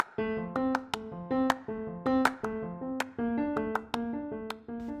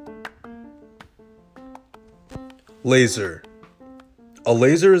Laser. A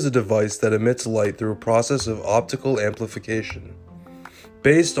laser is a device that emits light through a process of optical amplification,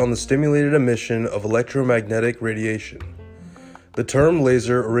 based on the stimulated emission of electromagnetic radiation. The term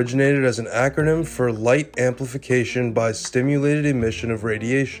laser originated as an acronym for light amplification by stimulated emission of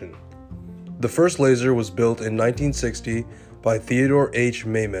radiation. The first laser was built in 1960 by Theodore H.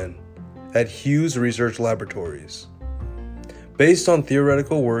 Maiman at Hughes Research Laboratories, based on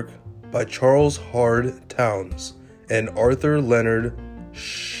theoretical work by Charles Hard Townes and Arthur Leonard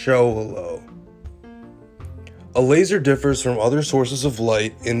Schawlow. A laser differs from other sources of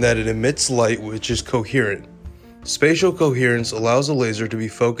light in that it emits light which is coherent. Spatial coherence allows a laser to be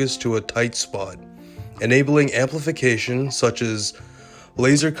focused to a tight spot, enabling amplification such as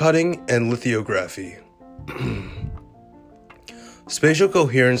laser cutting and lithography. Spatial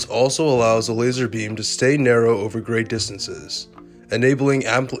coherence also allows a laser beam to stay narrow over great distances, enabling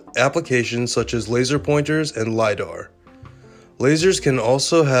applications such as laser pointers and LiDAR. Lasers can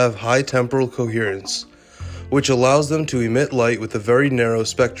also have high temporal coherence, which allows them to emit light with a very narrow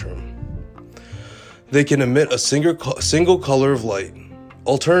spectrum. They can emit a single color of light.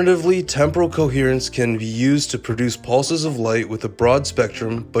 Alternatively, temporal coherence can be used to produce pulses of light with a broad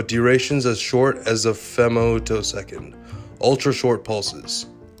spectrum but durations as short as a femtosecond, ultra-short pulses.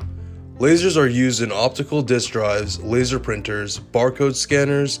 Lasers are used in optical disk drives, laser printers, barcode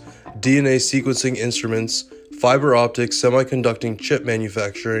scanners, DNA sequencing instruments, fiber optics, semiconducting chip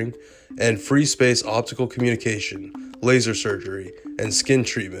manufacturing, and free space optical communication, laser surgery, and skin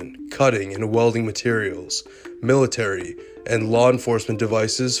treatment, cutting and welding materials, military, and law enforcement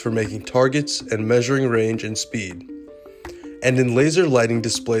devices for making targets and measuring range and speed, and in laser lighting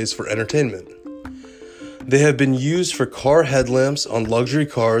displays for entertainment. They have been used for car headlamps on luxury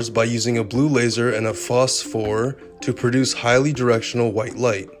cars by using a blue laser and a phosphor to produce highly directional white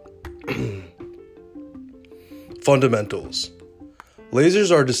light. Fundamentals.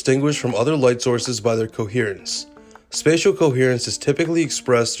 Lasers are distinguished from other light sources by their coherence. Spatial coherence is typically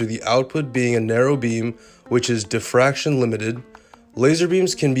expressed through the output being a narrow beam which is diffraction limited. Laser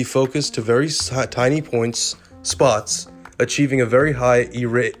beams can be focused to very tiny spots, achieving a very high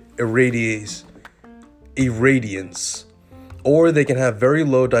irradiance, or they can have very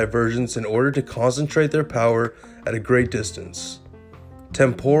low divergence in order to concentrate their power at a great distance.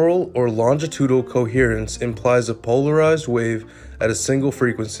 Temporal or longitudinal coherence implies a polarized wave at a single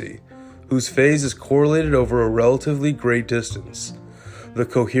frequency, whose phase is correlated over a relatively great distance, the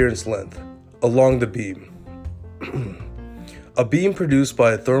coherence length, along the beam. A beam produced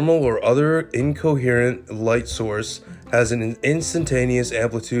by a thermal or other incoherent light source has an instantaneous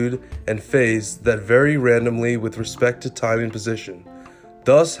amplitude and phase that vary randomly with respect to time and position,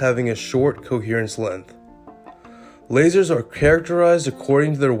 thus having a short coherence length. Lasers are characterized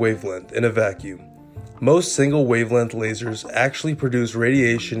according to their wavelength in a vacuum. Most single wavelength lasers actually produce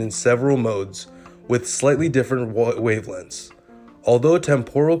radiation in several modes with slightly different wavelengths. Although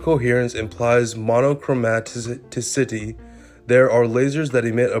temporal coherence implies monochromaticity, there are lasers that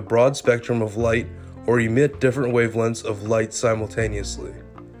emit a broad spectrum of light or emit different wavelengths of light simultaneously.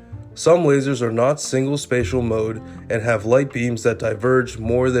 Some lasers are not single spatial mode and have light beams that diverge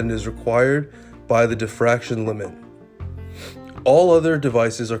more than is required by the diffraction limit. All other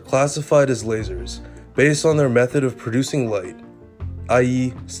devices are classified as lasers based on their method of producing light,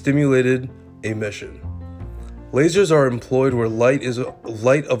 i.e., stimulated emission. Lasers are employed where light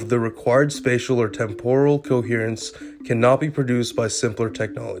of the required spatial or temporal coherence cannot be produced by simpler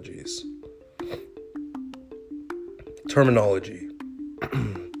technologies. Terminology.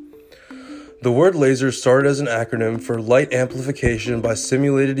 The word laser started as an acronym for light amplification by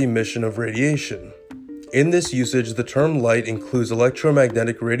stimulated emission of radiation. In this usage, the term light includes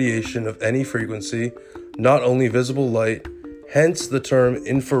electromagnetic radiation of any frequency, not only visible light, hence the term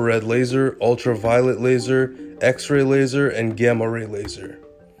infrared laser, ultraviolet laser, X-ray laser, and gamma-ray laser.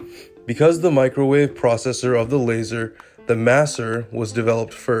 Because the microwave processor of the laser, the maser, was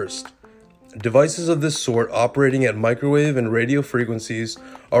developed first. Devices of this sort operating at microwave and radio frequencies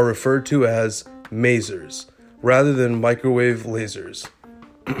are referred to as masers, rather than microwave lasers,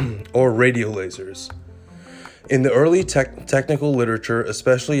 or radio lasers. In the early technical literature,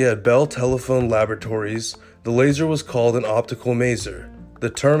 especially at Bell Telephone Laboratories, the laser was called an optical maser. The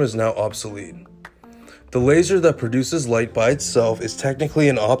term is now obsolete. The laser that produces light by itself is technically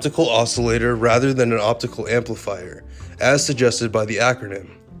an optical oscillator rather than an optical amplifier, as suggested by the acronym.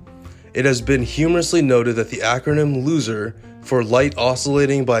 It has been humorously noted that the acronym LOSER for light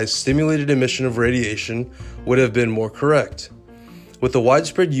oscillating by stimulated emission of radiation would have been more correct. With the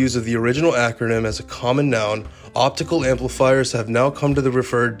widespread use of the original acronym as a common noun, optical amplifiers have now come to be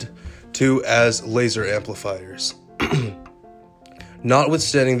referred to as laser amplifiers.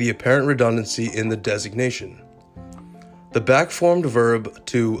 notwithstanding the apparent redundancy in the designation. The back-formed verb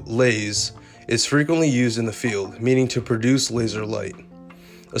to laze is frequently used in the field, meaning to produce laser light,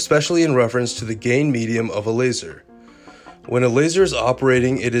 especially in reference to the gain medium of a laser. When a laser is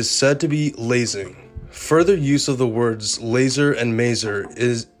operating, it is said to be lasing. Further use of the words laser and maser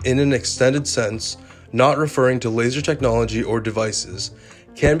is, in an extended sense, not referring to laser technology or devices,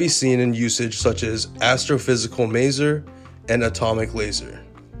 can be seen in usage such as astrophysical maser and atomic laser.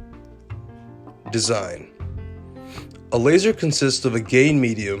 Design. A laser consists of a gain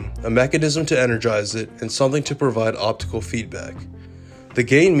medium, a mechanism to energize it, and something to provide optical feedback. The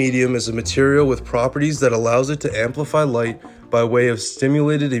gain medium is a material with properties that allows it to amplify light by way of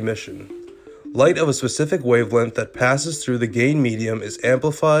stimulated emission. Light of a specific wavelength that passes through the gain medium is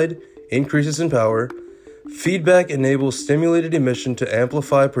amplified, increases in power. Feedback enables stimulated emission to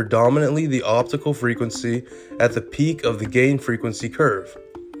amplify predominantly the optical frequency at the peak of the gain frequency curve.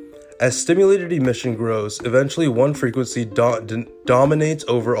 As stimulated emission grows, eventually one frequency dominates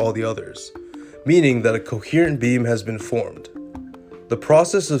over all the others, meaning that a coherent beam has been formed. The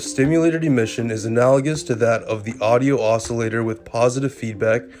process of stimulated emission is analogous to that of the audio oscillator with positive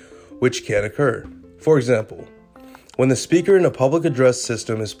feedback, which can occur. For example, when the speaker in a public address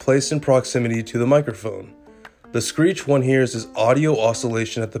system is placed in proximity to the microphone, the screech one hears is audio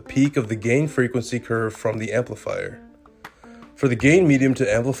oscillation at the peak of the gain frequency curve from the amplifier. For the gain medium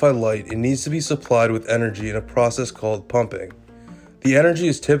to amplify light, it needs to be supplied with energy in a process called pumping. The energy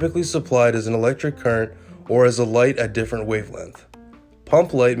is typically supplied as an electric current or as a light at different wavelength.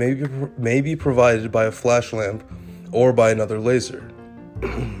 Pump light may be provided by a flash lamp or by another laser.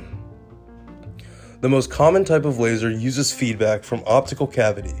 The most common type of laser uses feedback from optical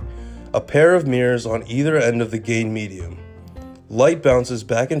cavity, a pair of mirrors on either end of the gain medium. Light bounces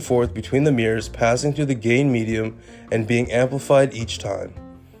back and forth between the mirrors, passing through the gain medium and being amplified each time.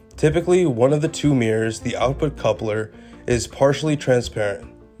 Typically, one of the two mirrors, the output coupler, is partially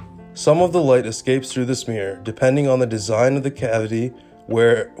transparent. Some of the light escapes through this mirror, depending on the design of the cavity,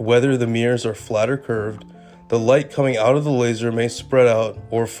 whether the mirrors are flat or curved. The light coming out of the laser may spread out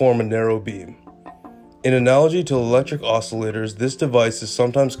or form a narrow beam. In analogy to electric oscillators, this device is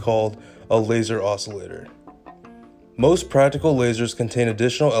sometimes called a laser oscillator. Most practical lasers contain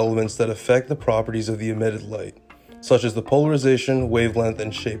additional elements that affect the properties of the emitted light, such as the polarization, wavelength,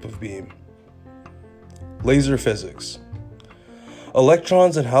 and shape of beam. Laser physics.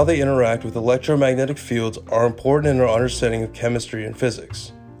 Electrons and how they interact with electromagnetic fields are important in our understanding of chemistry and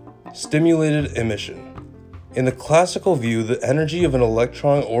physics. Stimulated emission. In the classical view, the energy of an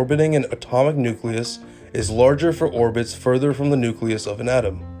electron orbiting an atomic nucleus is larger for orbits further from the nucleus of an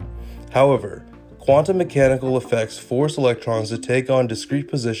atom. However, quantum mechanical effects force electrons to take on discrete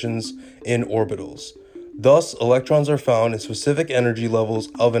positions in orbitals. Thus, electrons are found in specific energy levels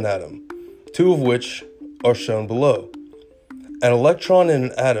of an atom, two of which are shown below. An electron in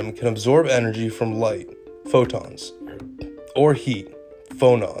an atom can absorb energy from light, photons, or heat,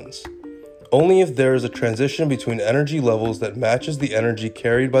 phonons, only if there is a transition between energy levels that matches the energy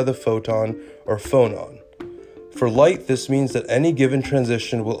carried by the photon or phonon. For light, this means that any given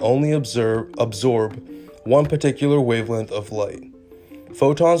transition will only absorb one particular wavelength of light.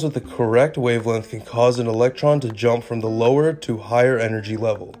 Photons with the correct wavelength can cause an electron to jump from the lower to higher energy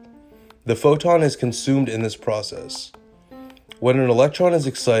level. The photon is consumed in this process. When an electron is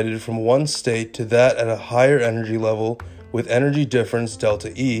excited from one state to that at a higher energy level with energy difference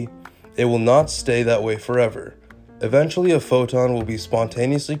delta E, it will not stay that way forever. Eventually, a photon will be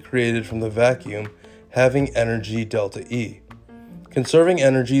spontaneously created from the vacuum, having energy delta E. Conserving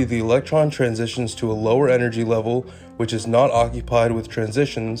energy, the electron transitions to a lower energy level which is not occupied with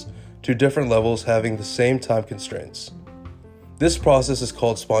transitions to different levels having the same time constraints. This process is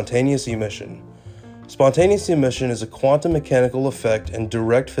called spontaneous emission. Spontaneous emission is a quantum mechanical effect and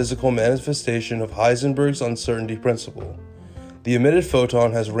direct physical manifestation of Heisenberg's uncertainty principle. The emitted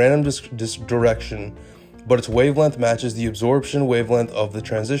photon has random direction, but its wavelength matches the absorption wavelength of the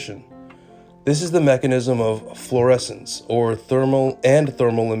transition. This is the mechanism of fluorescence, or thermal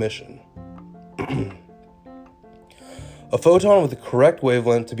emission. A photon with the correct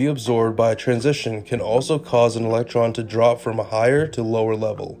wavelength to be absorbed by a transition can also cause an electron to drop from a higher to lower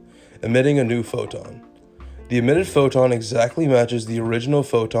level, emitting a new photon. The emitted photon exactly matches the original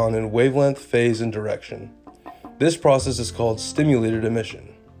photon in wavelength, phase, and direction. This process is called stimulated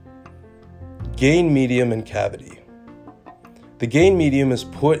emission. Gain medium and cavity. The gain medium is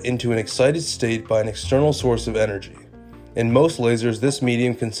put into an excited state by an external source of energy. In most lasers, this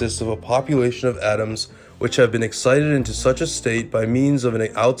medium consists of a population of atoms which have been excited into such a state by means of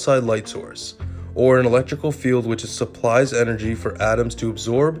an outside light source, or an electrical field which supplies energy for atoms to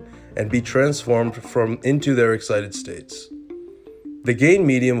absorb and be transformed into their excited states. The gain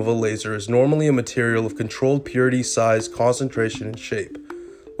medium of a laser is normally a material of controlled purity, size, concentration, and shape,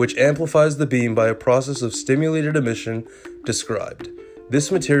 which amplifies the beam by a process of stimulated emission described.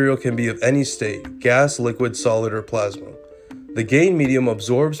 This material can be of any state: gas, liquid, solid, or plasma. The gain medium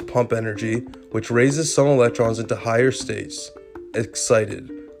absorbs pump energy, which raises some electrons into higher states,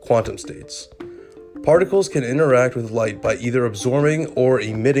 excited, quantum states. Particles can interact with light by either absorbing or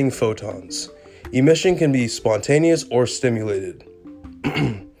emitting photons. Emission can be spontaneous or stimulated.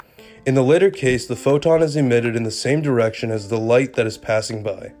 In the latter case, the photon is emitted in the same direction as the light that is passing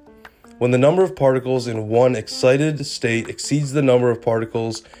by. When the number of particles in one excited state exceeds the number of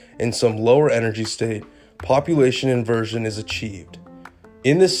particles in some lower energy state, population inversion is achieved.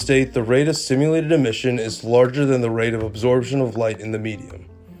 In this state, the rate of stimulated emission is larger than the rate of absorption of light in the medium,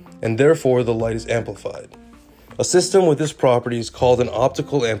 and therefore the light is amplified. A system with this property is called an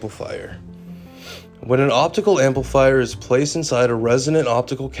optical amplifier. When an optical amplifier is placed inside a resonant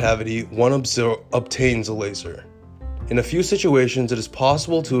optical cavity, one obtains a laser. In a few situations, it is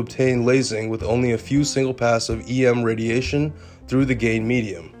possible to obtain lasing with only a few single pass of EM radiation through the gain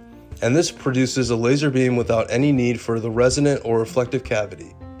medium, and this produces a laser beam without any need for the resonant or reflective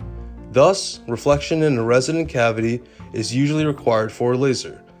cavity. Thus, reflection in a resonant cavity is usually required for a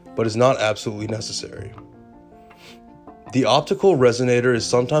laser, but is not absolutely necessary. The optical resonator is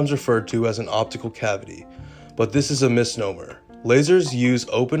sometimes referred to as an optical cavity, but this is a misnomer. Lasers use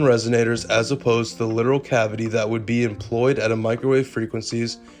open resonators as opposed to the literal cavity that would be employed at a microwave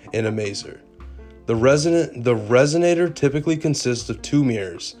frequencies in a maser. The resonator typically consists of two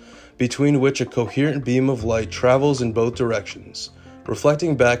mirrors, between which a coherent beam of light travels in both directions,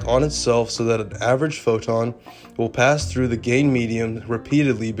 reflecting back on itself so that an average photon will pass through the gain medium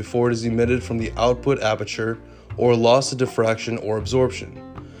repeatedly before it is emitted from the output aperture or loss of diffraction or absorption.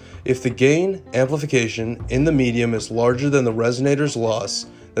 If the gain amplification in the medium is larger than the resonator's loss,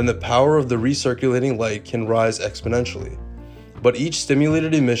 then the power of the recirculating light can rise exponentially. But each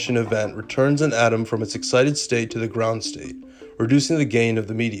stimulated emission event returns an atom from its excited state to the ground state, reducing the gain of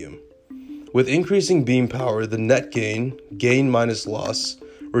the medium. With increasing beam power, the net gain minus loss,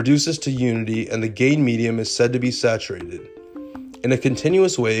 reduces to unity, and the gain medium is said to be saturated. In a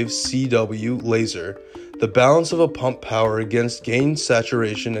continuous wave CW laser, the balance of a pump power against gain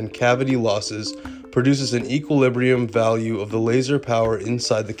saturation and cavity losses produces an equilibrium value of the laser power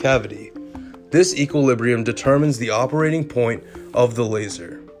inside the cavity. This equilibrium determines the operating point of the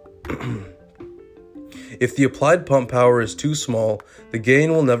laser. If the applied pump power is too small, the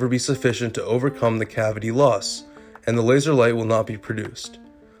gain will never be sufficient to overcome the cavity loss, and the laser light will not be produced.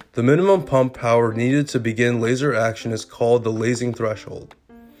 The minimum pump power needed to begin laser action is called the lasing threshold.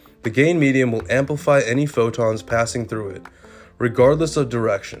 The gain medium will amplify any photons passing through it, regardless of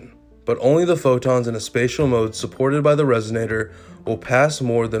direction, but only the photons in a spatial mode supported by the resonator will pass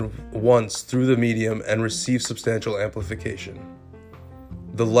more than once through the medium and receive substantial amplification.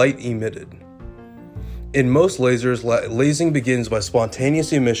 The light emitted. In most lasers, lasing begins by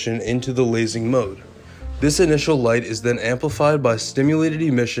spontaneous emission into the lasing mode. This initial light is then amplified by stimulated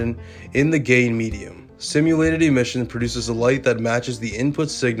emission in the gain medium. Simulated emission produces a light that matches the input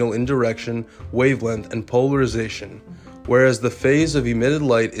signal in direction, wavelength, and polarization, whereas the phase of emitted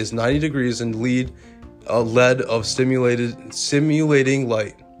light is 90 degrees and lead of simulating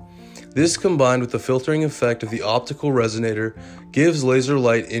light. This, combined with the filtering effect of the optical resonator, gives laser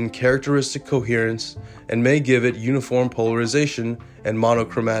light in characteristic coherence and may give it uniform polarization and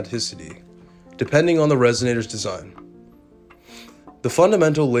monochromaticity, depending on the resonator's design. The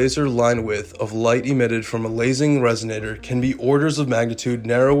fundamental laser line width of light emitted from a lasing resonator can be orders of magnitude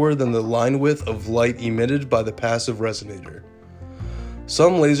narrower than the line width of light emitted by the passive resonator.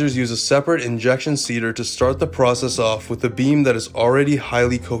 Some lasers use a separate injection seeder to start the process off with a beam that is already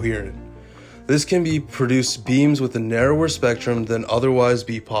highly coherent. This can produce beams with a narrower spectrum than otherwise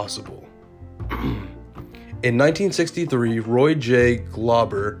be possible. In 1963, Roy J.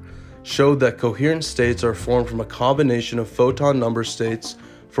 Glauber showed that coherent states are formed from a combination of photon number states,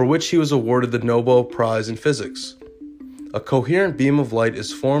 for which he was awarded the Nobel Prize in Physics. A coherent beam of light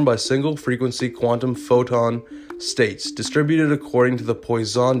is formed by single-frequency quantum photon states distributed according to the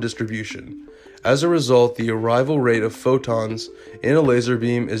Poisson distribution. As a result, the arrival rate of photons in a laser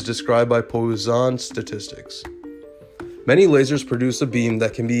beam is described by Poisson statistics. Many lasers produce a beam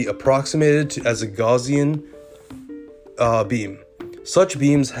that can be approximated as a Gaussian beam. Such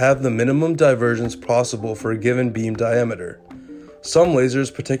beams have the minimum divergence possible for a given beam diameter. Some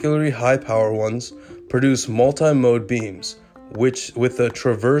lasers, particularly high-power ones, produce multi-mode beams, which, with the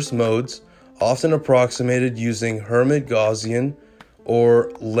traverse modes, often approximated using Hermite-Gaussian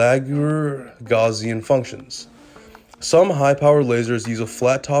or Laguerre-Gaussian functions. Some high-power lasers use a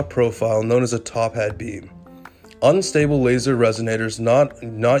flat-top profile known as a top-hat beam. Unstable laser resonators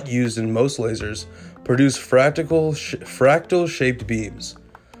not used in most lasers produce fractal-shaped beams.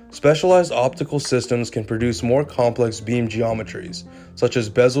 Specialized optical systems can produce more complex beam geometries, such as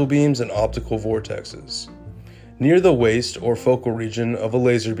bezel beams and optical vortexes. Near the waist or focal region of a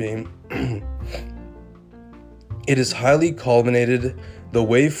laser beam, it is highly culminated. The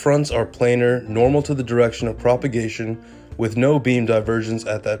wave fronts are planar, normal to the direction of propagation, with no beam divergence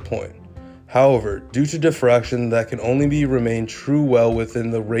at that point. However, due to diffraction that can only be remain true well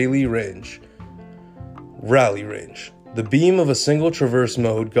within the Rayleigh range, the beam of a single traverse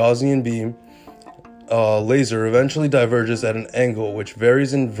mode Gaussian beam laser eventually diverges at an angle which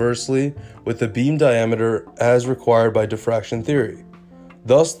varies inversely with the beam diameter as required by diffraction theory.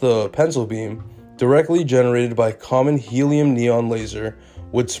 Thus, the pencil beam, directly generated by common helium neon laser,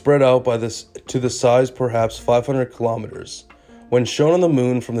 would spread out to the size perhaps 500 kilometers. When shown on the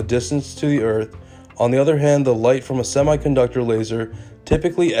moon from the distance to the Earth, on the other hand, the light from a semiconductor laser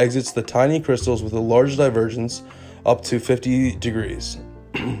typically exits the tiny crystals with a large divergence up to 50 degrees.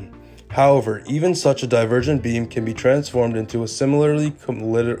 However, even such a divergent beam can be transformed into a similarly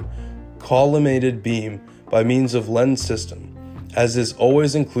collimated beam by means of lens system, as is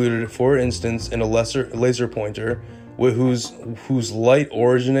always included, for instance, in a laser pointer whose light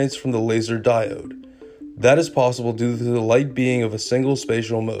originates from the laser diode. That is possible due to the light being of a single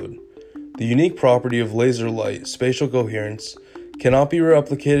spatial mode. The unique property of laser light, spatial coherence, cannot be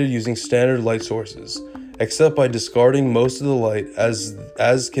replicated using standard light sources, except by discarding most of the light,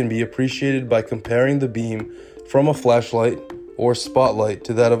 as can be appreciated by comparing the beam from a flashlight or spotlight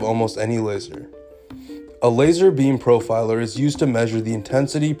to that of almost any laser. A laser beam profiler is used to measure the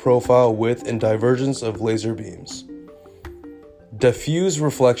intensity, profile, width, and divergence of laser beams. Diffuse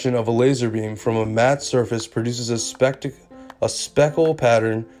reflection of a laser beam from a matte surface produces a speckle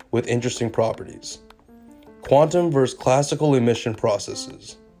pattern with interesting properties. Quantum versus classical emission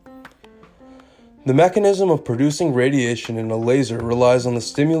processes. The mechanism of producing radiation in a laser relies on the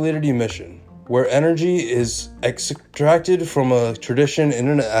stimulated emission, where energy is extracted from a transition in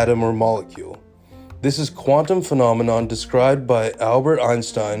an atom or molecule. This is quantum phenomenon described by Albert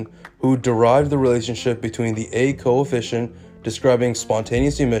Einstein, who derived the relationship between the A coefficient describing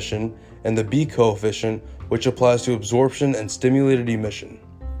spontaneous emission and the B coefficient, which applies to absorption and stimulated emission.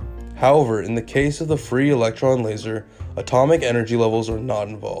 However, in the case of the free electron laser, atomic energy levels are not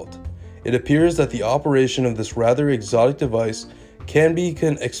involved. It appears that the operation of this rather exotic device can be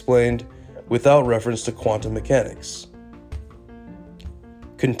explained without reference to quantum mechanics.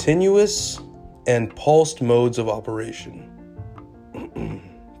 Continuous and pulsed modes of operation.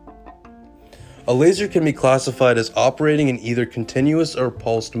 A laser can be classified as operating in either continuous or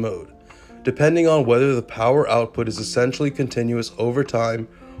pulsed mode, depending on whether the power output is essentially continuous over time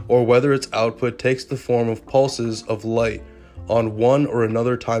or whether its output takes the form of pulses of light on one or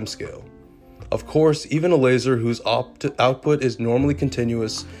another timescale. Of course, even a laser whose output is normally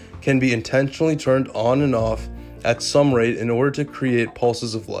continuous can be intentionally turned on and off at some rate in order to create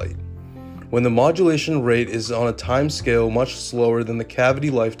pulses of light. When the modulation rate is on a time scale much slower than the cavity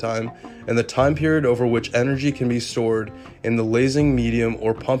lifetime and the time period over which energy can be stored in the lasing medium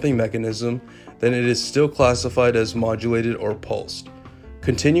or pumping mechanism, then it is still classified as modulated or pulsed.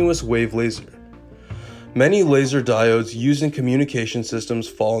 Continuous wave laser. Many laser diodes used in communication systems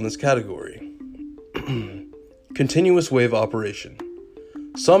fall in this category. Continuous wave operation.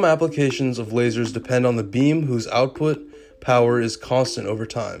 Some applications of lasers depend on the beam whose output power is constant over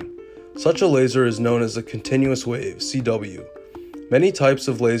time. Such a laser is known as a continuous wave, CW. Many types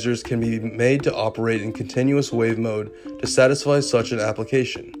of lasers can be made to operate in continuous wave mode to satisfy such an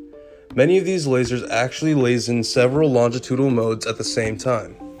application. Many of these lasers actually laze in several longitudinal modes at the same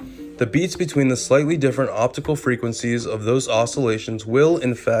time. The beats between the slightly different optical frequencies of those oscillations will,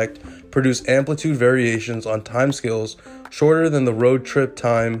 in fact, produce amplitude variations on timescales shorter than the road trip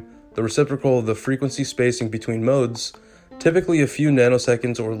time, the reciprocal of the frequency spacing between modes, typically a few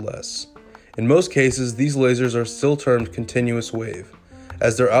nanoseconds or less. In most cases, these lasers are still termed continuous wave,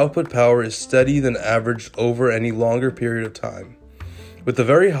 as their output power is steady than averaged over any longer period of time, with the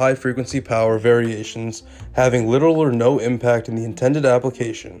very high frequency power variations having little or no impact in the intended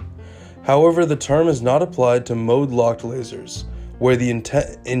application. However, the term is not applied to mode-locked lasers, where the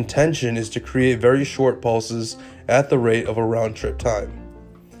intention is to create very short pulses at the rate of a round-trip time.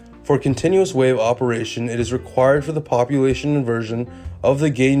 For continuous wave operation, it is required for the population inversion of the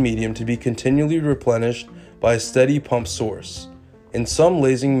gain medium to be continually replenished by a steady pump source. In some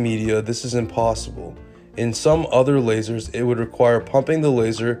lasing media, this is impossible. In some other lasers, it would require pumping the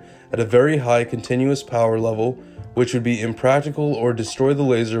laser at a very high continuous power level, which would be impractical or destroy the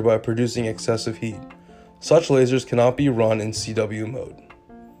laser by producing excessive heat. Such lasers cannot be run in CW mode.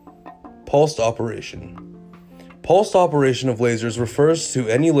 Pulsed operation. Pulsed operation of lasers refers to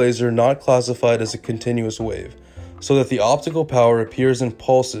any laser not classified as a continuous wave, so that the optical power appears in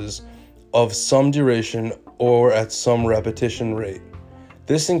pulses of some duration or at some repetition rate.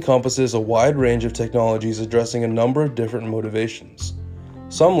 This encompasses a wide range of technologies addressing a number of different motivations.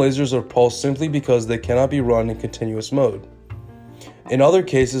 Some lasers are pulsed simply because they cannot be run in continuous mode. In other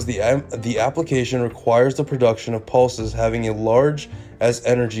cases, the application requires the production of pulses having as large as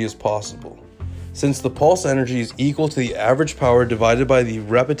energy as possible. Since the pulse energy is equal to the average power divided by the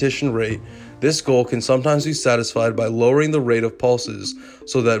repetition rate, this goal can sometimes be satisfied by lowering the rate of pulses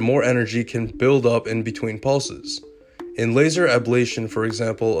so that more energy can build up in between pulses. In laser ablation, for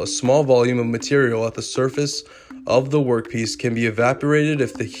example, a small volume of material at the surface of the workpiece can be evaporated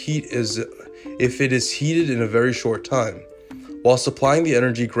if it is heated in a very short time, while supplying the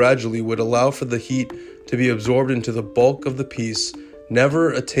energy gradually would allow for the heat to be absorbed into the bulk of the piece,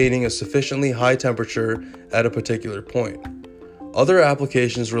 never attaining a sufficiently high temperature at a particular point. Other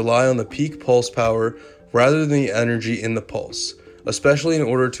applications rely on the peak pulse power rather than the energy in the pulse, especially in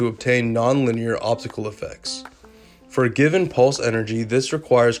order to obtain nonlinear optical effects. For a given pulse energy, this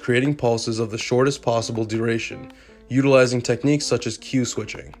requires creating pulses of the shortest possible duration, utilizing techniques such as Q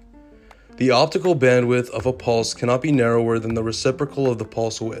switching. The optical bandwidth of a pulse cannot be narrower than the reciprocal of the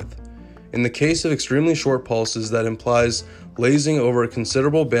pulse width. In the case of extremely short pulses, that implies lasing over a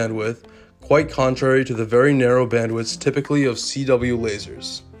considerable bandwidth, quite contrary to the very narrow bandwidths typically of CW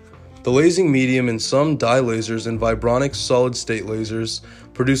lasers. The lasing medium in some dye lasers and vibronic solid-state lasers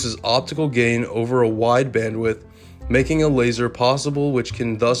produces optical gain over a wide bandwidth, making a laser possible which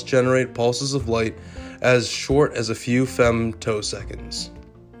can thus generate pulses of light as short as a few femtoseconds.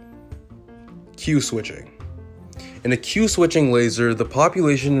 Q switching. In a Q switching laser, the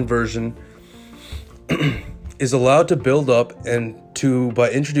population inversion is allowed to build up by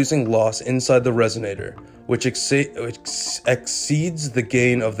introducing loss inside the resonator, which exceeds the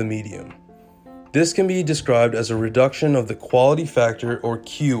gain of the medium. This can be described as a reduction of the quality factor or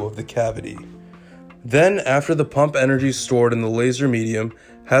Q of the cavity. Then, after the pump energy stored in the laser medium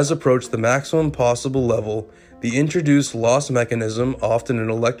has approached the maximum possible level, the introduced loss mechanism, often an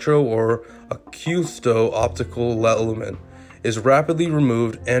electro or a custo optical element, is rapidly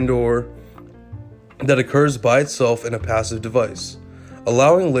removed and/or that occurs by itself in a passive device,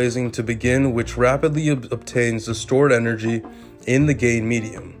 allowing lasing to begin, which rapidly obtains the stored energy in the gain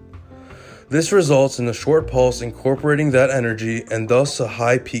medium. This results in a short pulse incorporating that energy and thus a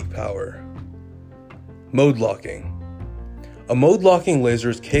high peak power. Mode locking. A mode locking laser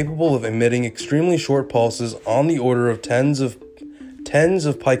is capable of emitting extremely short pulses on the order of tens of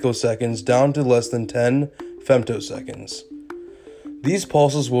picoseconds down to less than 10 femtoseconds. These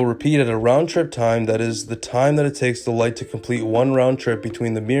pulses will repeat at a round-trip time, that is, the time that it takes the light to complete one round trip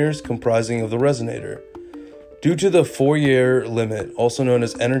between the mirrors comprising of the resonator. Due to the Fourier limit, also known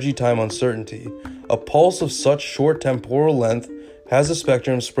as energy time uncertainty, a pulse of such short temporal length has a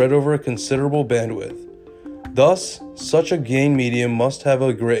spectrum spread over a considerable bandwidth. Thus, such a gain medium must have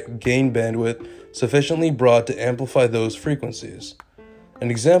a gain bandwidth sufficiently broad to amplify those frequencies. An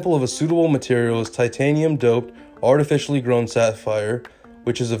example of a suitable material is titanium-doped, artificially grown sapphire,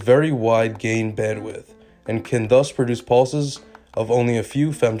 which has a very wide gain bandwidth, and can thus produce pulses of only a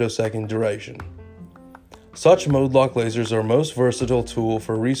few femtosecond duration. Such mode lock lasers are a most versatile tool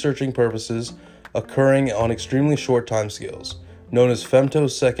for researching purposes occurring on extremely short timescales, known as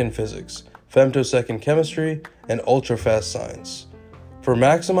femtosecond physics, femtosecond chemistry, and ultra-fast science, for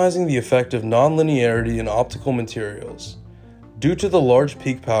maximizing the effect of nonlinearity in optical materials. Due to the large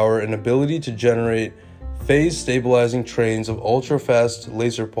peak power and ability to generate phase-stabilizing trains of ultra-fast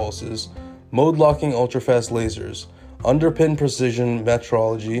laser pulses, mode-locking ultra-fast lasers underpin precision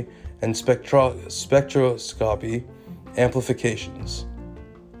metrology and spectroscopy amplifications.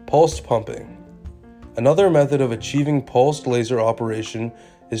 Pulsed pumping. Another method of achieving pulsed laser operation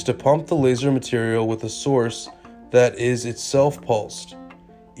is to pump the laser material with a source that is itself pulsed,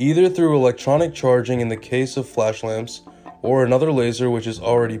 either through electronic charging in the case of flash lamps, or another laser which is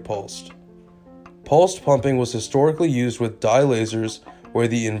already pulsed. Pulsed pumping was historically used with dye lasers, where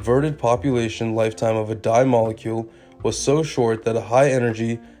the inverted population lifetime of a dye molecule was so short that a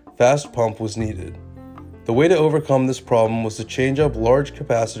high-energy, fast pump was needed. The way to overcome this problem was to change up large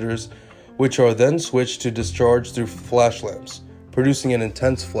capacitors, which are then switched to discharge through flash lamps, producing an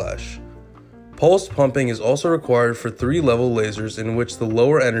intense flash. Pulsed pumping is also required for 3-level lasers in which the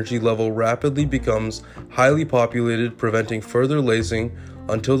lower energy level rapidly becomes highly populated, preventing further lasing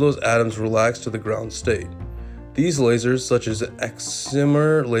until those atoms relax to the ground state. These lasers, such as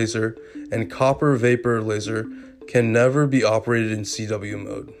excimer laser and copper vapor laser, can never be operated in CW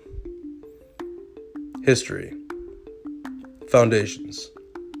mode. History. Foundations.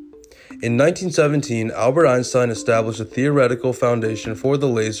 In 1917, Albert Einstein established a theoretical foundation for the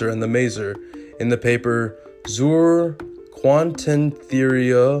laser and the maser in the paper Zur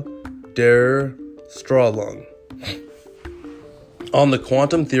Quantentheorie der Strahlung on the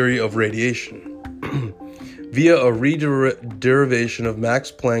quantum theory of radiation via a derivation of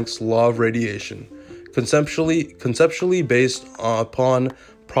Max Planck's law of radiation, conceptually based upon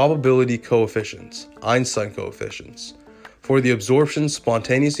probability coefficients, Einstein coefficients, for the absorption,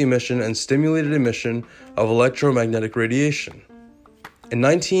 spontaneous emission, and stimulated emission of electromagnetic radiation. In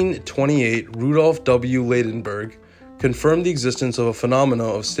 1928, Rudolf W. Leidenberg confirmed the existence of a phenomena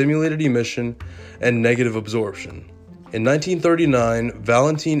of stimulated emission and negative absorption. In 1939,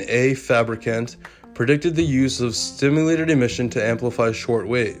 Valentin A. Fabrikant predicted the use of stimulated emission to amplify short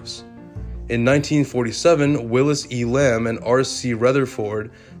waves. In 1947, Willis E. Lamb and R. C. Rutherford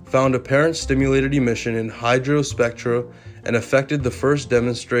found apparent stimulated emission in hydrospectra and effected the first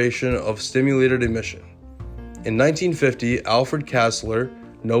demonstration of stimulated emission. In 1950, Alfred Kassler,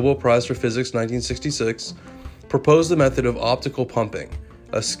 Nobel Prize for Physics 1966, proposed the method of optical pumping,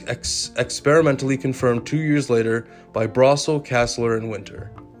 experimentally confirmed 2 years later by Brossel, Kassler, and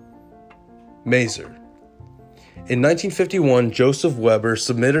Winter. Maser. In 1951, Joseph Weber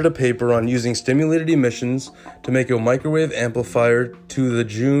submitted a paper on using stimulated emissions to make a microwave amplifier to the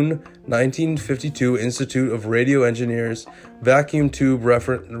June 1952 Institute of Radio Engineers Vacuum Tube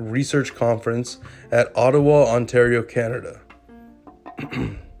Research Conference at Ottawa, Ontario, Canada.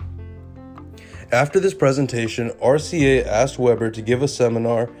 After this presentation, RCA asked Weber to give a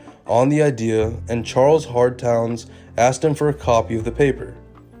seminar on the idea, and Charles Hard Townes asked him for a copy of the paper.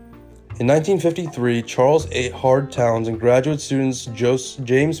 In 1953, Charles A. Hard Townes and graduate students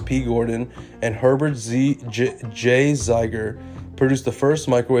James P. Gordon and Herbert J. Zeiger produced the first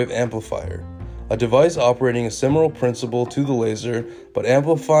microwave amplifier, a device operating a similar principle to the laser, but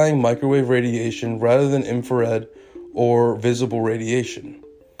amplifying microwave radiation rather than infrared or visible radiation.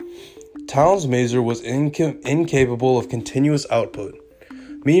 Townes' maser was incapable of continuous output.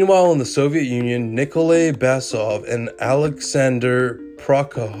 Meanwhile, in the Soviet Union, Nikolay Basov and Alexander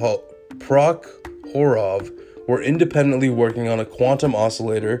Prokhorov were independently working on a quantum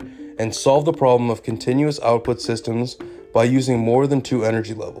oscillator and solved the problem of continuous output systems by using more than 2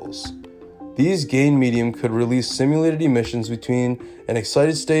 energy levels. These gain medium could release simulated emissions between an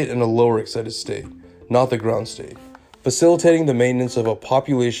excited state and a lower excited state, not the ground state, facilitating the maintenance of a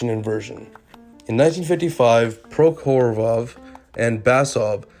population inversion. In 1955, Prokhorov and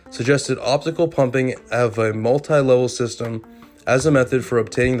Basov suggested optical pumping of a multi-level system as a method for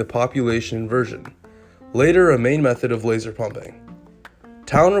obtaining the population inversion, later a main method of laser pumping.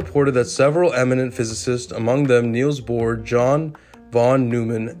 Towne reported that several eminent physicists, among them Niels Bohr, John von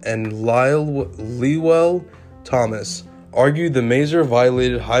Neumann, and Lowell Thomas, argued the maser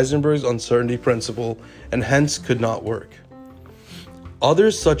violated Heisenberg's uncertainty principle and hence could not work.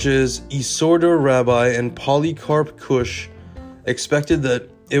 Others, such as Isidor Rabbi and Polycarp Kusch, expected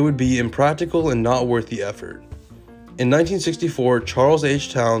that it would be impractical and not worth the effort. In 1964, Charles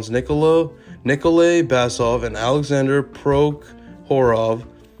H. Townes, Nikolay Basov, and Alexander Prokhorov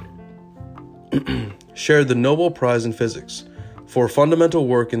shared the Nobel Prize in Physics for fundamental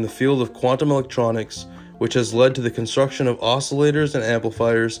work in the field of quantum electronics, which has led to the construction of oscillators and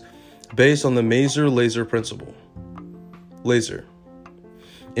amplifiers based on the maser laser principle. Laser.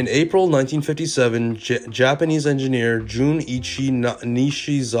 In April 1957, Japanese engineer Junichi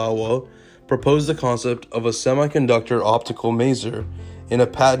Nishizawa proposed the concept of a semiconductor optical maser in a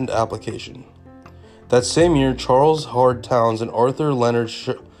patent application. That same year, Charles Hard Townes and Arthur Leonard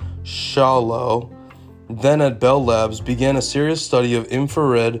Schawlow, then at Bell Labs, began a serious study of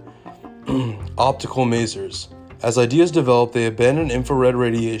infrared optical masers. As ideas developed, they abandoned infrared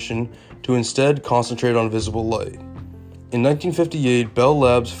radiation to instead concentrate on visible light. In 1958, Bell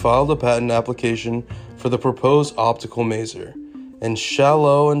Labs filed a patent application for the proposed optical maser, and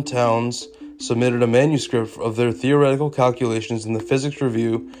Schawlow and Townes submitted a manuscript of their theoretical calculations in the Physics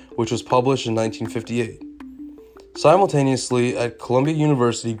Review, which was published in 1958. Simultaneously, at Columbia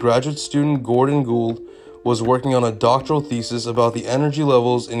University, graduate student Gordon Gould was working on a doctoral thesis about the energy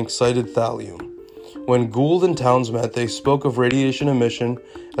levels in excited thallium. When Gould and Townes met, they spoke of radiation emission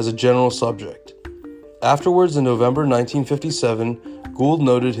as a general subject. Afterwards, in November 1957, Gould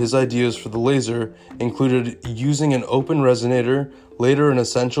noted his ideas for the laser included using an open resonator, later an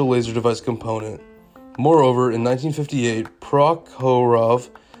essential laser device component. Moreover, in 1958, Prokhorov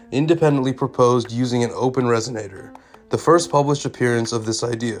independently proposed using an open resonator, the first published appearance of this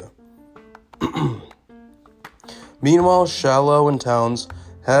idea. Meanwhile, Shalow and Townes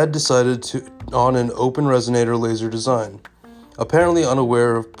had decided on an open resonator laser design, apparently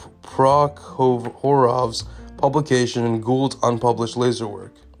unaware of Prokhorov's publication and Gould's unpublished laser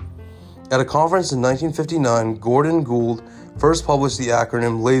work. At a conference in 1959, Gordon Gould first published the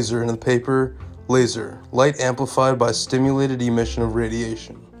acronym LASER in the paper Laser, Light Amplified by Stimulated Emission of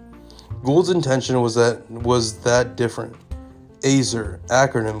Radiation. Gould's intention was that different. ASER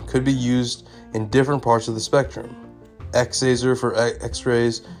acronym could be used in different parts of the spectrum. X-ASER for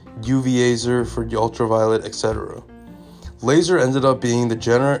X-rays, UV-ASER for ultraviolet, etc. Laser ended up being the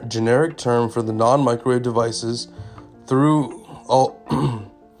generic term for the non-microwave devices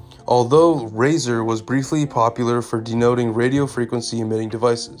although Razer was briefly popular for denoting radio frequency emitting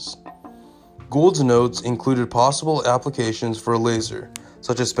devices. Gould's notes included possible applications for a laser,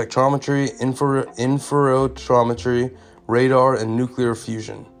 such as spectrometry, interferometry, radar, and nuclear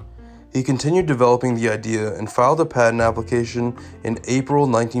fusion. He continued developing the idea and filed a patent application in April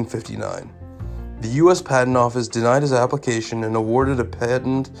 1959. The U.S. Patent Office denied his application and awarded a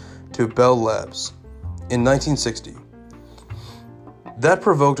patent to Bell Labs in 1960. That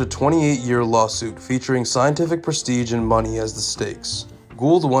provoked a 28-year lawsuit featuring scientific prestige and money as the stakes.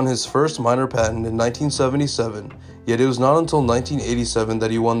 Gould won his first minor patent in 1977, yet it was not until 1987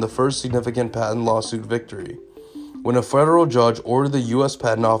 that he won the first significant patent lawsuit victory, when a federal judge ordered the U.S.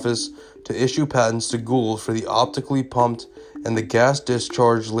 Patent Office to issue patents to Gould for the optically pumped and the gas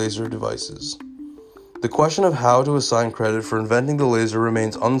discharge laser devices. The question of how to assign credit for inventing the laser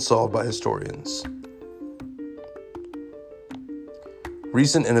remains unsolved by historians.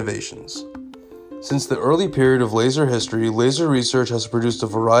 Recent innovations. Since the early period of laser history, laser research has produced a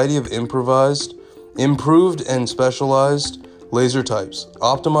variety of improved and specialized laser types,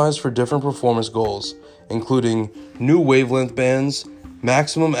 optimized for different performance goals, including new wavelength bands,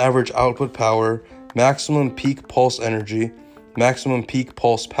 maximum average output power, maximum peak pulse energy, maximum peak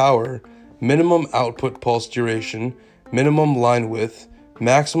pulse power, minimum output pulse duration, minimum line width,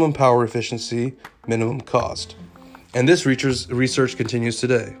 maximum power efficiency, minimum cost. And this research continues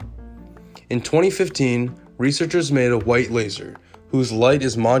today. In 2015, researchers made a white laser, whose light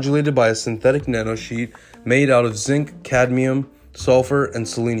is modulated by a synthetic nanosheet made out of zinc, cadmium, sulfur, and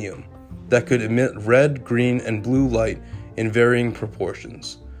selenium, that could emit red, green, and blue light in varying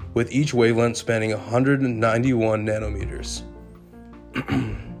proportions, with each wavelength spanning 191 nanometers.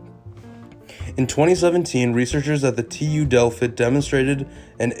 In 2017, researchers at the TU Delft demonstrated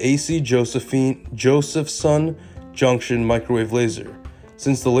an AC Josephson junction microwave laser.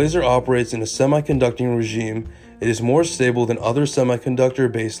 Since the laser operates in a semiconducting regime, it is more stable than other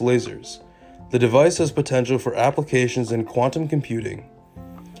semiconductor-based lasers. The device has potential for applications in quantum computing.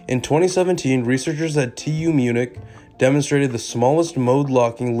 In 2017, researchers at TU Munich demonstrated the smallest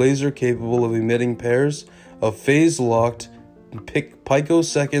mode-locking laser capable of emitting pairs of phase-locked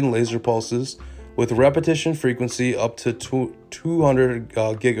picosecond laser pulses with repetition frequency up to 200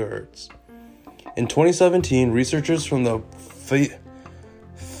 gigahertz. In 2017, researchers from the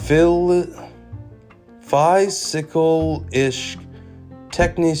Physikalische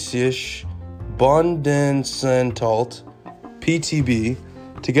Technische Bundesanstalt (PTB),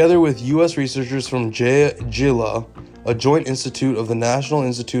 together with U.S. researchers from JILA, a joint institute of the National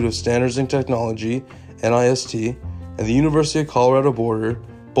Institute of Standards and Technology (NIST), and the University of Colorado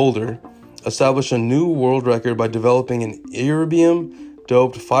Boulder, established a new world record by developing an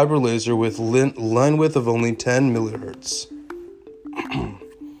erbium-doped fiber laser with line width of only 10 millihertz.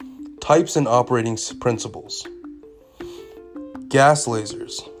 Types and operating principles. Gas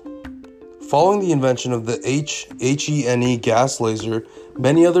lasers. Following the invention of the HENE gas laser,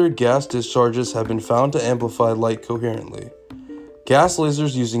 many other gas discharges have been found to amplify light coherently. Gas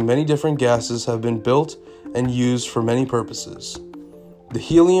lasers using many different gases have been built and used for many purposes. The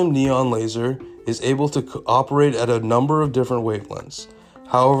helium neon laser is able to operate at a number of different wavelengths.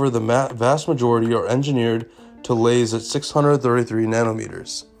 However, the vast majority are engineered to laze at 633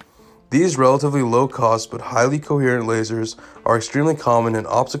 nanometers. These relatively low-cost but highly coherent lasers are extremely common in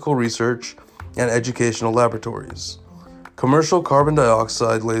optical research and educational laboratories. Commercial carbon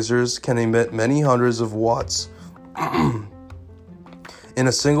dioxide lasers can emit many hundreds of watts in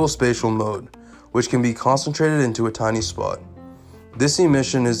a single spatial mode, which can be concentrated into a tiny spot. This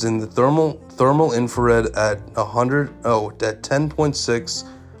emission is in the thermal infrared at 10.6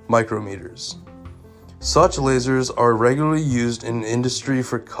 micrometers. Such lasers are regularly used in industry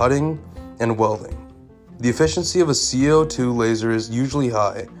for cutting and welding. The efficiency of a CO2 laser is usually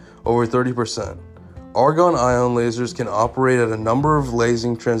high, over 30%. Argon ion lasers can operate at a number of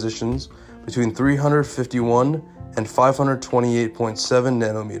lasing transitions between 351 and 528.7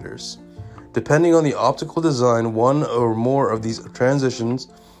 nanometers. Depending on the optical design, one or more of these transitions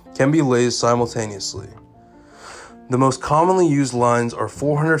can be lased simultaneously. The most commonly used lines are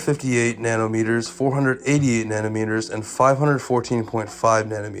 458 nanometers, 488 nanometers, and 514.5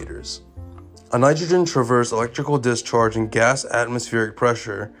 nanometers. A nitrogen traverse electrical discharge and gas atmospheric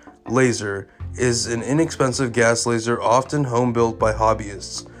pressure laser is an inexpensive gas laser often home-built by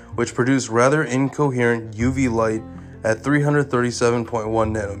hobbyists, which produce rather incoherent UV light at 337.1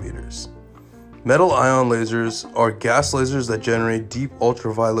 nanometers. Metal ion lasers are gas lasers that generate deep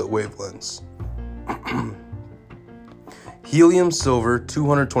ultraviolet wavelengths. Helium silver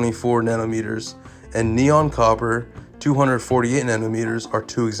 224 nanometers and neon copper 248 nanometers are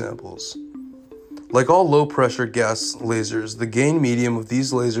two examples. Like all low-pressure gas lasers, the gain medium of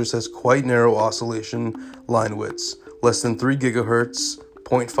these lasers has quite narrow oscillation line widths, less than 3 GHz,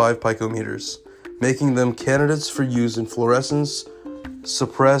 0.5 picometers, making them candidates for use in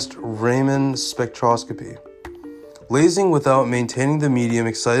fluorescence-suppressed Raman spectroscopy. Lasing without maintaining the medium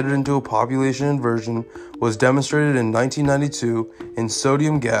excited into a population inversion was demonstrated in 1992 in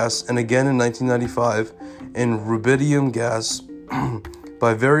sodium gas and again in 1995 in rubidium gas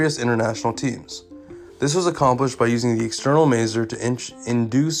by various international teams. This was accomplished by using the external maser to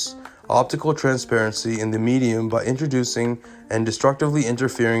induce optical transparency in the medium by introducing and destructively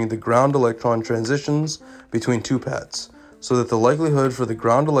interfering the ground electron transitions between two pads, so that the likelihood for the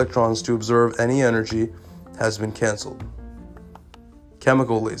ground electrons to absorb any energy has been cancelled.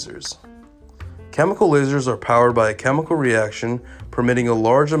 Chemical lasers. Chemical lasers are powered by a chemical reaction permitting a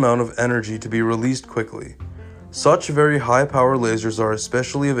large amount of energy to be released quickly. Such very high-power lasers are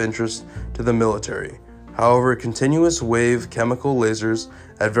especially of interest to the military. However, continuous wave chemical lasers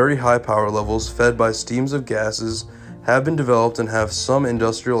at very high power levels fed by steams of gases have been developed and have some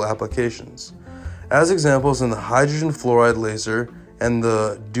industrial applications. As examples in the hydrogen fluoride laser and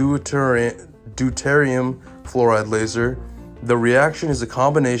the deuterium fluoride laser, the reaction is a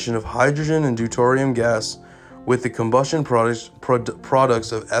combination of hydrogen and deuterium gas with the combustion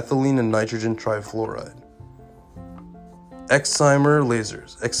products of ethylene and nitrogen trifluoride. Excimer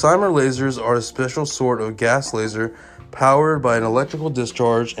lasers. Excimer lasers are a special sort of gas laser powered by an electrical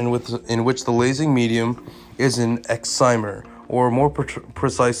discharge in which the lasing medium is an excimer, or more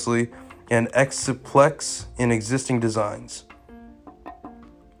precisely, an exciplex in existing designs.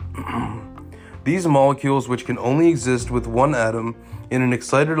 These molecules, which can only exist with one atom in an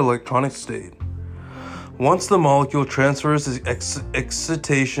excited electronic state. Once the molecule transfers its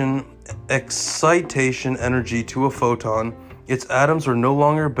excitation energy to a photon, its atoms are no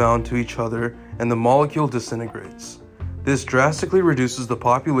longer bound to each other and the molecule disintegrates. This drastically reduces the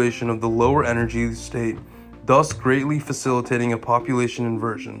population of the lower energy state, thus greatly facilitating a population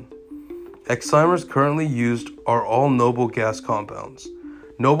inversion. Excimers currently used are all noble gas compounds.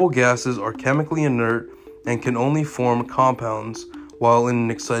 Noble gases are chemically inert and can only form compounds while in an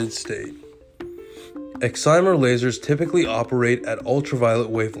excited state. Excimer lasers typically operate at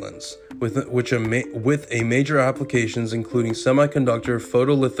ultraviolet wavelengths, with a major applications including semiconductor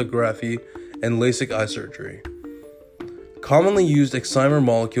photolithography and LASIK eye surgery. Commonly used excimer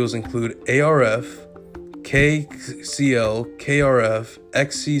molecules include ARF, KCl, KRF,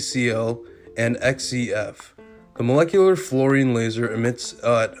 XCCl, and XCF. The molecular fluorine laser emits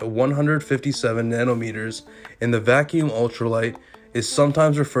at 157 nanometers, and the vacuum ultralight is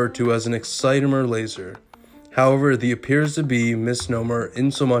sometimes referred to as an excimer laser. However, the appears to be misnomer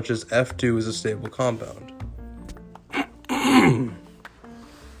insomuch as F2 is a stable compound.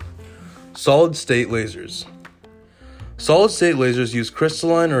 Solid-state lasers. Solid-state lasers use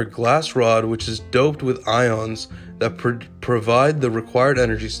crystalline or glass rod which is doped with ions that provide the required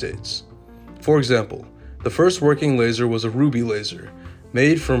energy states. For example, the first working laser was a ruby laser,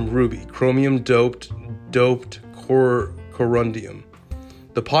 made from ruby, chromium-doped corundium.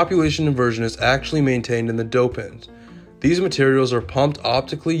 The population inversion is actually maintained in the dopant. These materials are pumped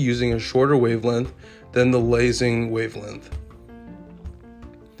optically using a shorter wavelength than the lasing wavelength,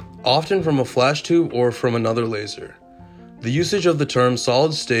 often from a flash tube or from another laser. The usage of the term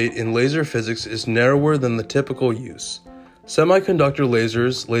solid state in laser physics is narrower than the typical use. Semiconductor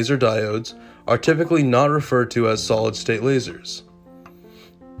lasers, laser diodes, are typically not referred to as solid-state lasers.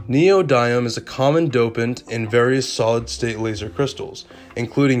 Neodymium is a common dopant in various solid-state laser crystals,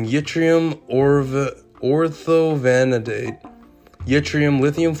 including yttrium orthovanadate, yttrium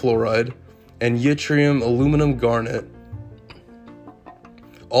lithium fluoride, and yttrium aluminum garnet.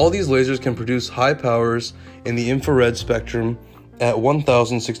 All these lasers can produce high powers in the infrared spectrum at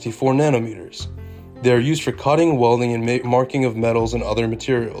 1064 nanometers. They are used for cutting, welding, and marking of metals and other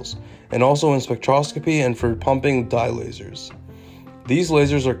materials, and also in spectroscopy and for pumping dye lasers. These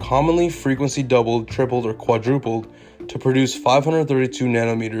lasers are commonly frequency doubled, tripled, or quadrupled to produce 532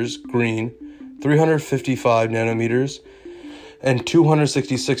 nanometers green, 355 nanometers, and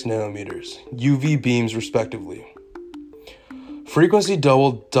 266 nanometers UV beams respectively. Frequency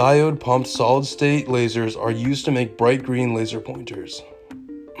doubled diode pumped solid-state lasers are used to make bright green laser pointers.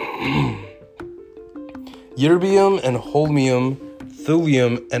 Ytterbium and holmium,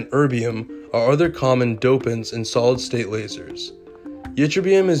 thulium, and erbium are other common dopants in solid-state lasers.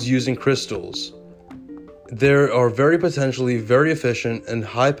 Ytterbium is used in crystals. They are very potentially very efficient and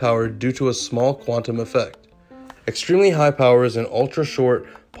high-powered due to a small quantum effect. Extremely high powers and ultra-short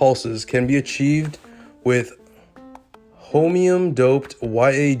pulses can be achieved with holmium-doped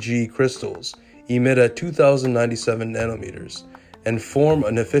YAG crystals emit at 2097 nanometers and form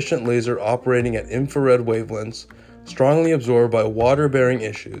an efficient laser operating at infrared wavelengths, strongly absorbed by water-bearing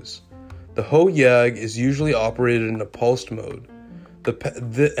issues. The HO-YAG is usually operated in a pulsed mode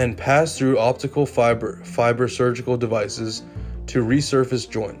and pass through optical fiber surgical devices to resurface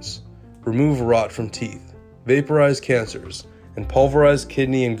joints, remove rot from teeth, vaporize cancers, and pulverize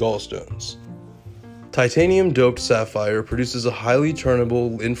kidney and gallstones. Titanium-doped sapphire produces a highly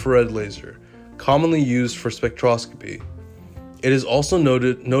turnable infrared laser, commonly used for spectroscopy. It is also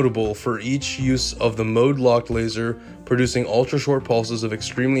notable for each use of the mode-locked laser producing ultra-short pulses of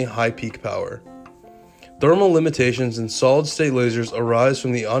extremely high peak power. Thermal limitations in solid-state lasers arise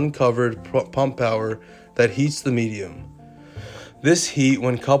from the uncovered pump power that heats the medium. This heat,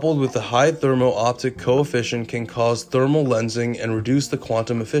 when coupled with the high thermo-optic coefficient, can cause thermal lensing and reduce the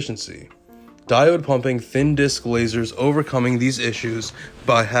quantum efficiency. Diode pumping thin disk lasers overcoming these issues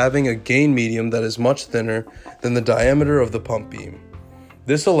by having a gain medium that is much thinner than the diameter of the pump beam.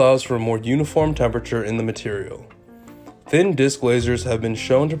 This allows for a more uniform temperature in the material. Thin disk lasers have been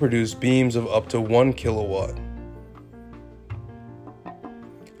shown to produce beams of up to 1 kilowatt.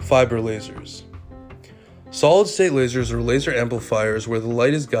 Fiber lasers. Solid-state lasers are laser amplifiers where the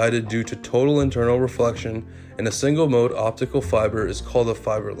light is guided due to total internal reflection, and a single-mode optical fiber is called a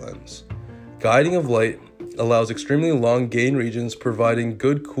fiber lens. Guiding of light allows extremely long gain regions, providing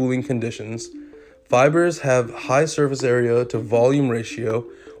good cooling conditions. Fibers have high surface area to volume ratio,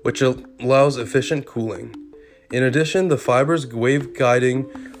 which allows efficient cooling. In addition, the fiber's wave guiding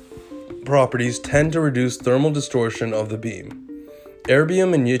properties tend to reduce thermal distortion of the beam.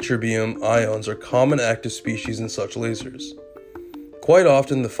 Erbium and ytterbium ions are common active species in such lasers. Quite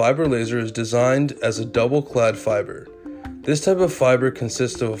often, the fiber laser is designed as a double-clad fiber. This type of fiber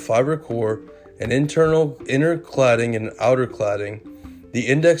consists of a fiber core, an inner cladding, and an outer cladding. The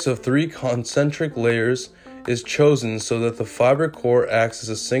index of 3 concentric layers is chosen so that the fiber core acts as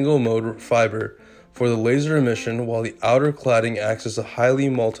a single-mode fiber for the laser emission, while the outer cladding acts as a highly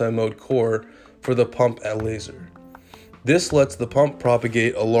multi-mode core for the pump and laser. This lets the pump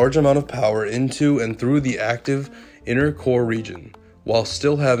propagate a large amount of power into and through the active inner core region, while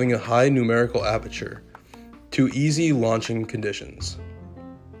still having a high numerical aperture to easy launching conditions.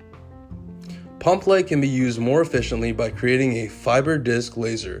 Pump light can be used more efficiently by creating a fiber disk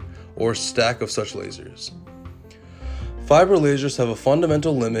laser or stack of such lasers. Fiber lasers have a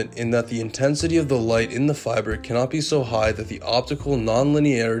fundamental limit in that the intensity of the light in the fiber cannot be so high that the optical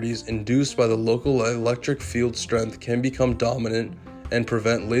nonlinearities induced by the local electric field strength can become dominant and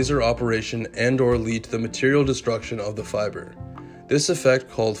prevent laser operation and/or lead to the material destruction of the fiber. This effect,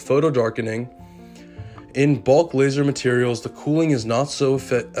 called photodarkening, in bulk laser materials, the cooling is not so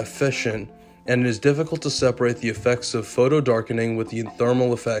efficient, and it is difficult to separate the effects of photodarkening with the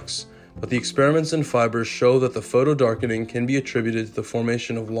thermal effects, but the experiments in fibers show that the photodarkening can be attributed to the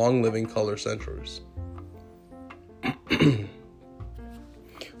formation of long-living color centers.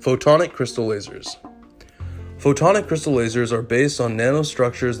 Photonic crystal lasers. Photonic crystal lasers are based on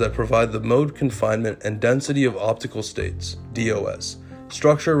nanostructures that provide the mode confinement and density of optical states, DOS,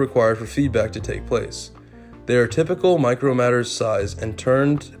 structure required for feedback to take place. They are typical micromatter size and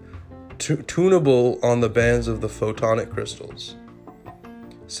tunable on the bands of the photonic crystals.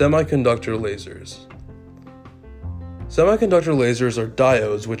 Semiconductor lasers. Semiconductor lasers are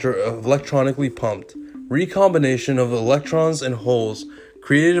diodes which are electronically pumped. Recombination of electrons and holes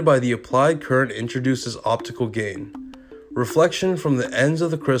created by the applied current introduces optical gain. Reflection from the ends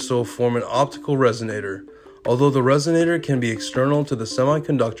of the crystal form an optical resonator, although the resonator can be external to the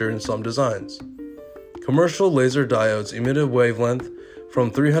semiconductor in some designs. Commercial laser diodes emit a wavelength from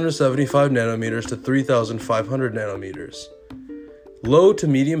 375 nanometers to 3500 nanometers. Low to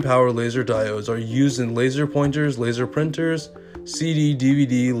medium power laser diodes are used in laser pointers, laser printers, CD,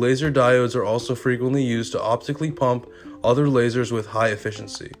 DVD. Laser diodes are also frequently used to optically pump other lasers with high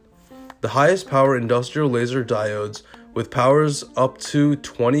efficiency. The highest power industrial laser diodes, with powers up to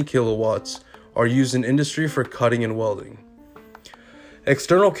 20 kilowatts, are used in industry for cutting and welding.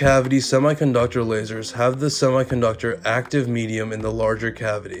 External cavity semiconductor lasers have the semiconductor active medium in the larger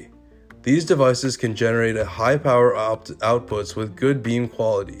cavity. These devices can generate a high power outputs with good beam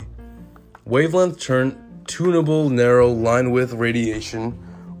quality. Wavelength tunable narrow line width radiation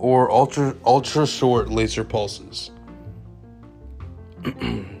or ultra short laser pulses.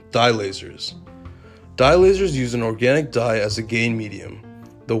 Dye lasers. Dye lasers use an organic dye as a gain medium.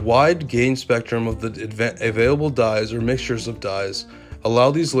 The wide gain spectrum of the available dyes or mixtures of dyes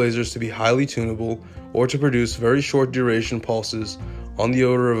allow these lasers to be highly tunable or to produce very short duration pulses on the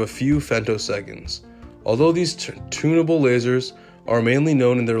order of a few femtoseconds. Although these tunable lasers are mainly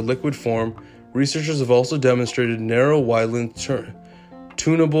known in their liquid form, researchers have also demonstrated narrow wavelength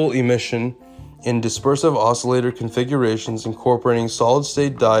tunable emission in dispersive oscillator configurations incorporating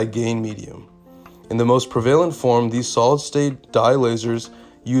solid-state dye gain medium. In the most prevalent form, these solid-state dye lasers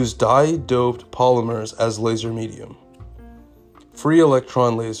use dye-doped polymers as laser medium. Free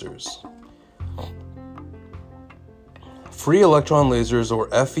electron lasers. Free electron lasers, or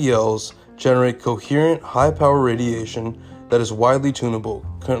FELs, generate coherent, high-power radiation that is widely tunable,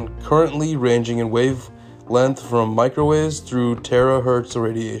 currently ranging in wavelength from microwaves through terahertz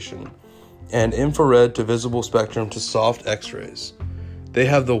radiation, and infrared to visible spectrum to soft X-rays. They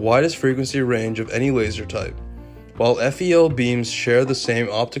have the widest frequency range of any laser type. While FEL beams share the same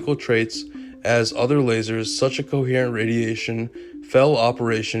optical traits as other lasers, such a coherent radiation FEL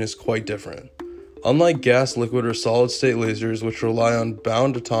operation is quite different. Unlike gas, liquid, or solid-state lasers, which rely on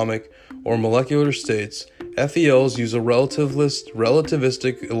bound atomic or molecular states, FELs use a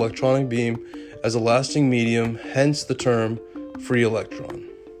relativistic electronic beam as a lasting medium, hence the term free electron.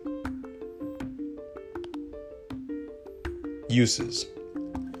 Uses.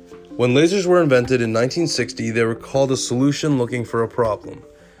 When lasers were invented in 1960, they were called a solution looking for a problem.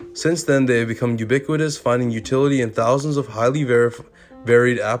 Since then, they have become ubiquitous, finding utility in thousands of highly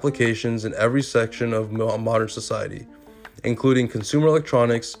varied applications in every section of modern society, including consumer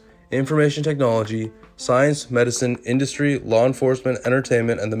electronics, information technology, science, medicine, industry, law enforcement,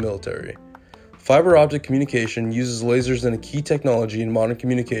 entertainment, and the military. Fiber optic communication uses lasers in a key technology in modern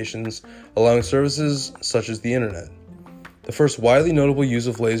communications, allowing services such as the internet. The first widely notable use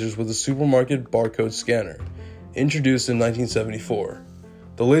of lasers was the supermarket barcode scanner, introduced in 1974.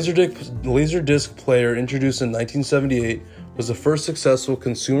 The Laserdisc player, introduced in 1978, was the first successful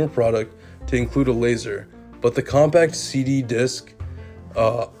consumer product to include a laser, but the compact CD disc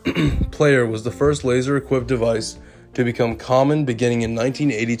player was the first laser-equipped device to become common beginning in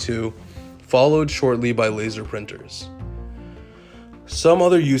 1982, followed shortly by laser printers. Some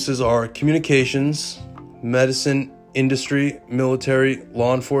other uses are communications, medicine, industry, military,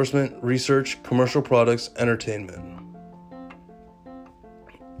 law enforcement, research, commercial products, entertainment.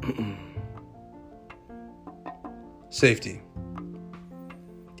 Safety.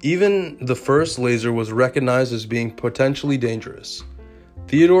 Even the first laser was recognized as being potentially dangerous.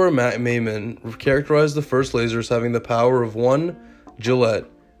 Theodore Maiman characterized the first lasers having the power of one Gillette,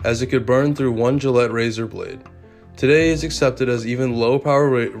 as it could burn through one Gillette razor blade. Today it is accepted as even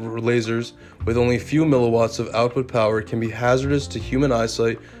low-power lasers with only a few milliwatts of output power can be hazardous to human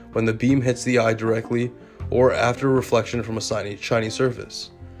eyesight when the beam hits the eye directly or after reflection from a shiny surface.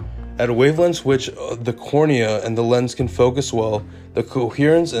 At wavelengths which the cornea and the lens can focus well, the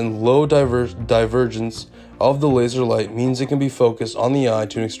coherence and low divergence of the laser light means it can be focused on the eye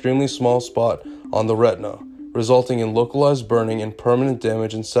to an extremely small spot on the retina, resulting in localized burning and permanent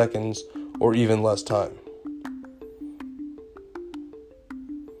damage in seconds or even less time.